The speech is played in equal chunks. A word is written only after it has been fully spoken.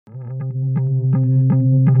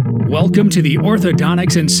Welcome to the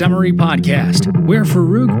Orthodontics in Summary podcast, where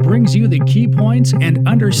Farouk brings you the key points and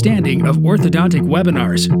understanding of orthodontic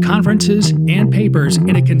webinars, conferences, and papers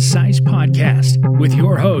in a concise podcast with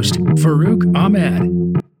your host, Farouk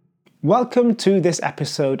Ahmed. Welcome to this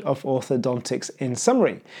episode of Orthodontics in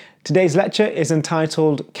Summary. Today's lecture is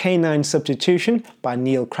entitled Canine Substitution by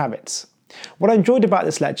Neal Kravitz. What I enjoyed about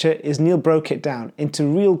this lecture is Neal broke it down into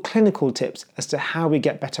real clinical tips as to how we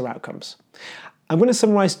get better outcomes. I'm going to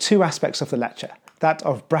summarize two aspects of the lecture, that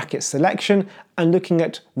of bracket selection and looking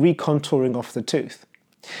at recontouring of the tooth.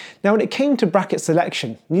 Now, when it came to bracket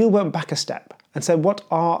selection, Neal went back a step and said, what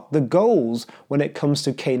are the goals when it comes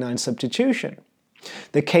to canine substitution?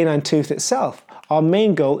 The canine tooth itself, our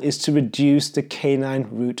main goal is to reduce the canine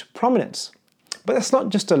root prominence. But that's not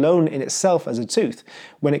just alone in itself as a tooth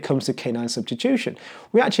when it comes to canine substitution.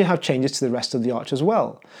 We actually have changes to the rest of the arch as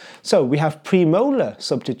well. So we have premolar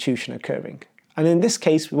substitution occurring. And in this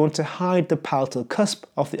case, we want to hide the palatal cusp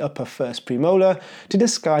of the upper first premolar to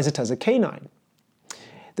disguise it as a canine.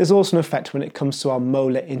 There's also an effect when it comes to our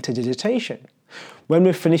molar interdigitation. When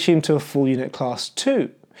we're finishing to a full unit class 2,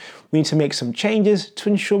 we need to make some changes to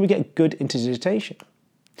ensure we get good interdigitation.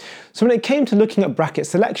 So when it came to looking at bracket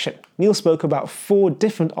selection, Neal spoke about 4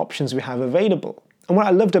 different options we have available. And what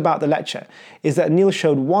I loved about the lecture is that Neal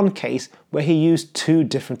showed one case where he used 2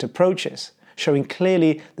 different approaches, showing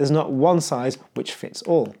clearly there's not one size which fits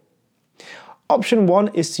all. Option 1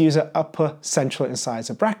 is to use an upper central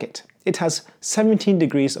incisor bracket. It has 17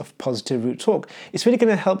 degrees of positive root torque. It's really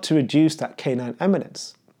going to help to reduce that canine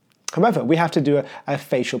eminence. However, we have to do a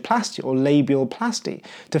facial plasty or labial plasty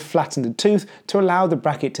to flatten the tooth to allow the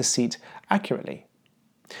bracket to seat accurately.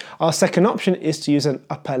 Our second option is to use an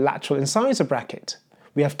upper lateral incisor bracket.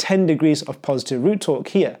 We have 10 degrees of positive root torque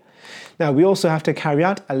here. Now, we also have to carry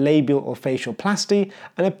out a labial or facial plasty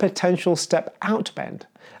and a potential step out bend,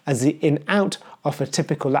 as the in-out of a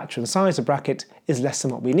typical lateral incisor bracket is less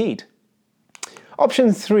than what we need.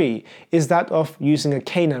 Option 3 is that of using a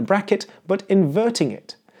canine bracket but inverting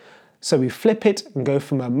it. So we flip it and go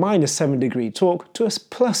from a minus 7 degree torque to a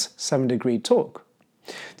plus 7 degree torque.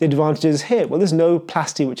 The advantages here, well, there's no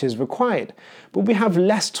plasty which is required, but we have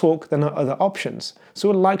less torque than our other options, so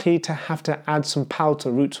we're likely to have to add some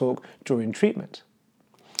palatal root torque during treatment.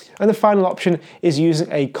 And the final option is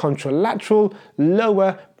using a contralateral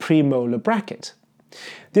lower premolar bracket.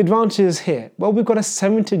 The advantages here, well, we've got a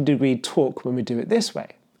 70 degree torque when we do it this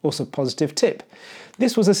way. Also, positive tip.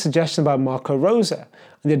 This was a suggestion by Marco Rosa,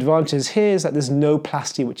 and the advantage here is that there's no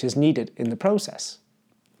plasty which is needed in the process.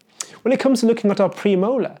 When it comes to looking at our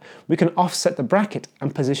premolar, we can offset the bracket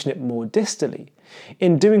and position it more distally.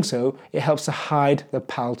 In doing so, it helps to hide the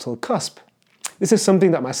palatal cusp. This is something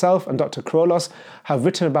that myself and Dr. Krolos have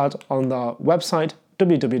written about on our website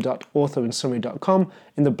www.orthoinsummary.com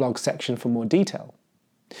in the blog section for more detail.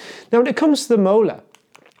 Now, when it comes to the molar,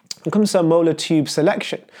 when it comes to our molar tube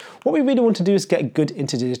selection, what we really want to do is get good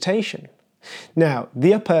interdigitation. Now,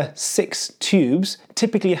 the upper 6 tubes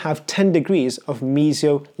typically have 10 degrees of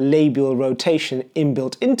mesiolabial rotation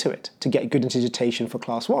inbuilt into it to get good interdigitation for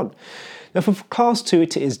class 1. Now, for class 2,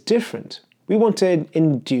 it is different. We want to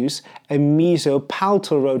induce a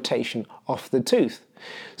mesopalatal rotation of the tooth.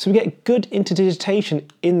 So we get good interdigitation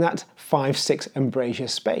in that 5-6 embrasure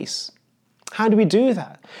space. How do we do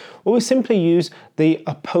that? Well, we simply use the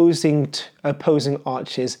opposing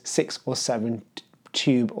arches 6 or 7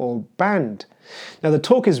 tube or band. Now, the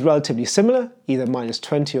torque is relatively similar, either minus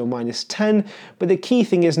 20 or minus 10, but the key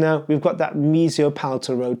thing is now we've got that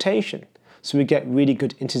mesiopalatal rotation, so we get really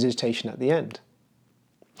good interdigitation at the end.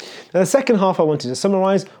 Now, the second half I wanted to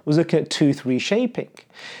summarize was looking at tooth reshaping.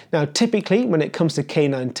 Now, typically when it comes to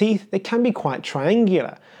canine teeth, they can be quite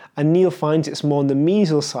triangular, and Neal finds it's more on the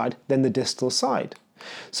mesial side than the distal side.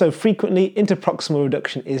 So frequently interproximal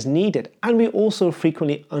reduction is needed, and we also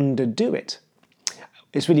frequently underdo it.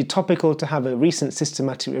 It's really topical to have a recent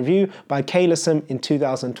systematic review by Kalesom in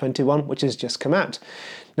 2021, which has just come out.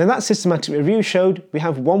 Now, that systematic review showed we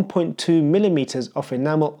have 1.2 millimeters of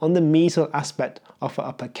enamel on the mesial aspect of our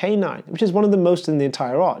upper canine, which is one of the most in the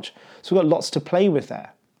entire arch. So we've got lots to play with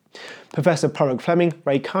there. Professor Parag Fleming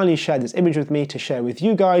very kindly shared this image with me to share with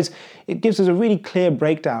you guys. It gives us a really clear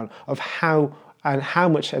breakdown of how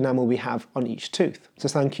much enamel we have on each tooth. So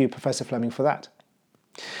thank you, Professor Fleming, for that.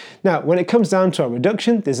 Now, when it comes down to our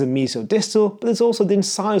reduction, there's a mesodistal, but there's also the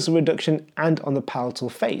incisal reduction and on the palatal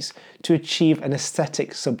face to achieve an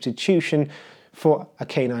aesthetic substitution for a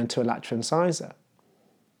canine to a lateral incisor.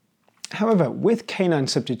 However, with canine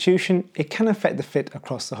substitution, it can affect the fit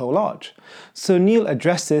across the whole arch. So Neal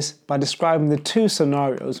addressed this by describing the two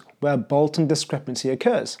scenarios where Bolton discrepancy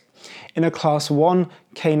occurs. In a class 1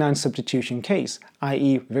 canine substitution case,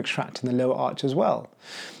 i.e. with extracting the lower arch as well,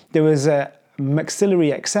 there was a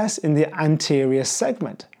maxillary excess in the anterior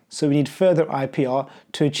segment, so we need further IPR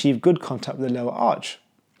to achieve good contact with the lower arch.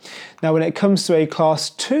 Now when it comes to a class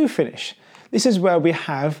 2 finish, this is where we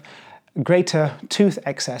have greater tooth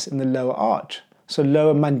excess in the lower arch, so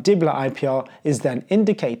lower mandibular IPR is then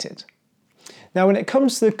indicated. Now when it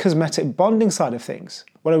comes to the cosmetic bonding side of things,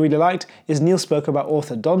 what I really liked is Neal spoke about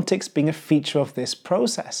orthodontics being a feature of this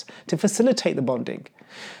process to facilitate the bonding.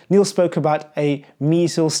 Neal spoke about a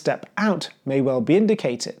mesial step out may well be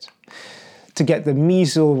indicated to get the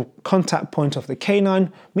mesial contact point of the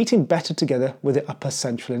canine meeting better together with the upper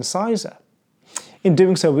central incisor. In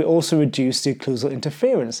doing so, we also reduce the occlusal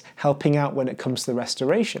interference, helping out when it comes to the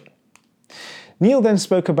restoration. Neal then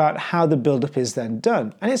spoke about how the buildup is then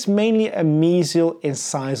done, and it's mainly a mesial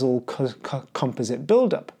incisal composite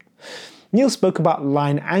buildup. Neal spoke about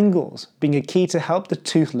line angles being a key to help the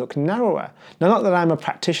tooth look narrower. Now, not that I'm a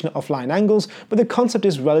practitioner of line angles, but the concept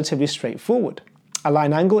is relatively straightforward. A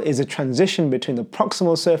line angle is a transition between the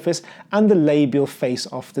proximal surface and the labial face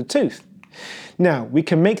of the tooth. Now, we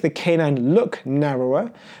can make the canine look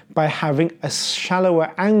narrower by having a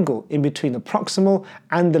shallower angle in between the proximal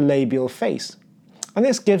and the labial face. And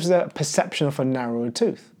this gives the perception of a narrower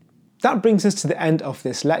tooth. That brings us to the end of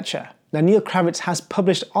this lecture. Now, Neal Kravitz has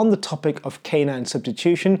published on the topic of canine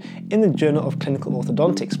substitution in the Journal of Clinical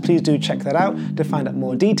Orthodontics. Please do check that out to find out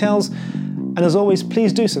more details. And as always,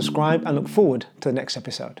 please do subscribe and look forward to the next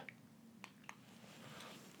episode.